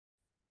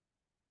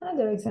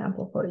Another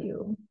example for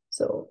you.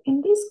 So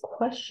in this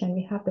question,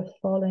 we have the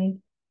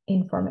following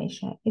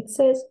information. It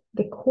says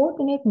the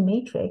coordinate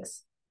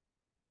matrix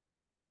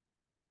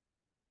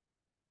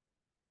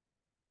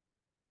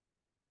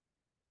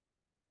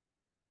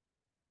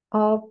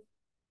of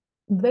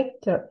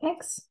vector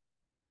x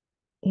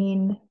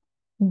in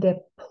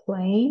the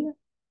plane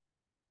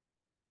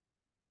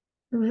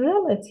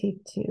relative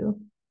to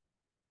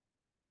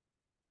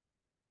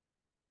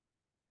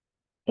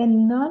a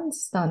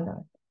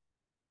non-standard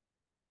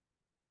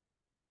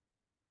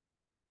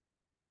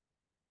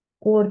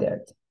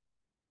ordered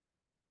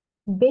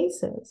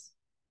basis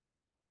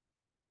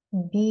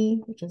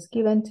B, which is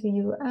given to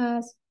you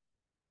as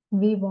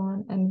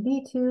V1 and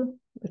V2,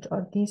 which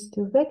are these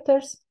two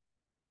vectors,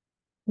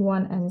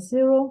 1 and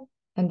 0,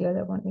 and the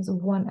other one is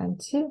 1 and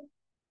 2,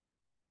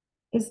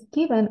 is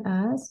given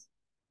as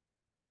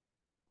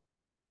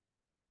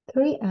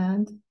 3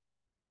 and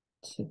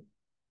 2.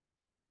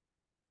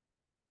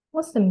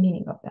 What's the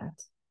meaning of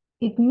that?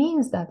 It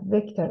means that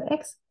vector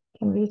x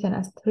can be written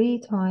as 3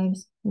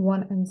 times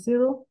 1 and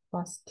 0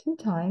 plus 2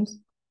 times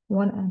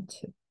 1 and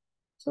 2.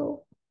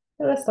 So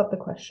the rest of the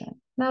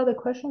question. Now the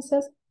question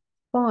says,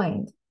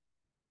 find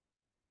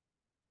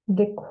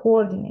the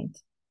coordinate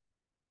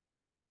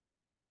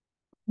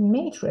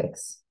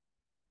matrix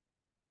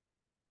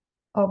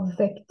of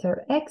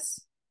vector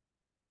x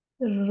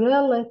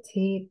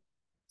relative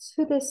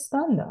to the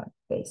standard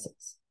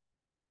basis.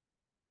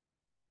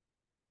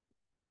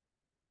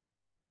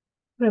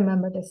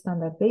 Remember the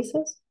standard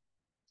basis,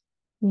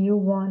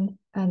 u1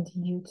 and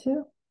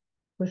u2,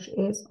 which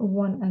is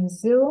 1 and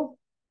 0,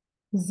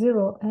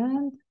 0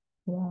 and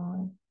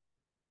 1.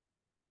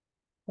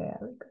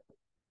 Very good.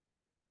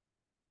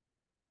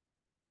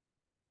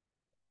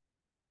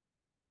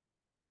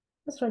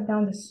 Let's write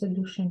down the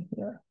solution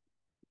here.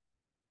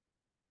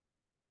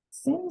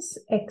 Since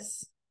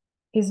x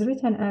is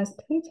written as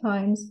 3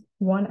 times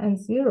 1 and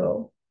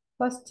 0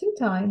 plus 2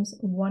 times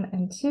 1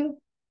 and 2,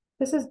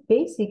 this is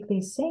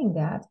basically saying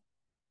that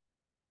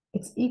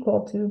it's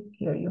equal to,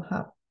 here you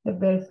have the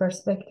very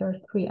first vector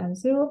 3 and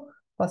 0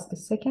 plus the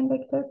second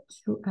vector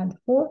 2 and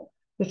 4,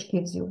 which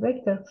gives you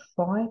vector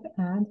 5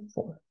 and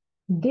 4.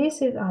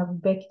 This is our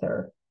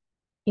vector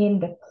in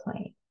the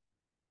plane.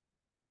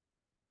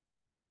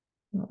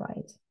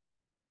 Right.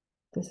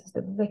 This is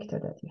the vector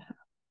that you have.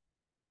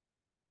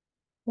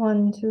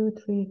 1, 2,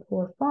 3,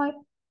 4, 5.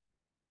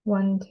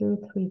 1,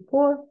 2, 3,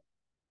 4.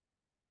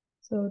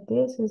 So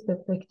this is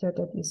the vector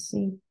that you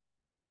see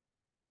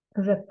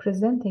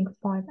representing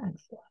 5 and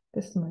 4.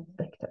 This is my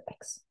vector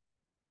x.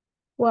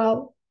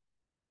 Well,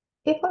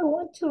 if I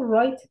want to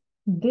write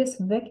this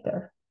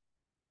vector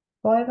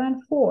 5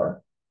 and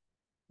 4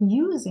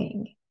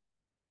 using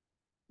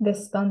the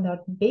standard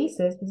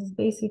basis, this is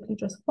basically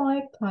just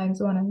 5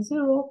 times 1 and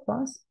 0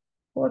 plus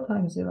 4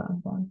 times 0 and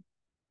 1.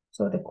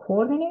 So the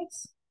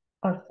coordinates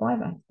are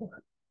 5 and 4.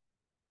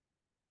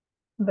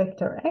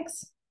 Vector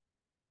x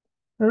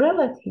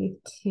relative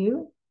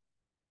to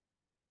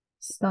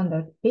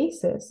standard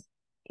basis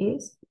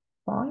is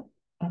 5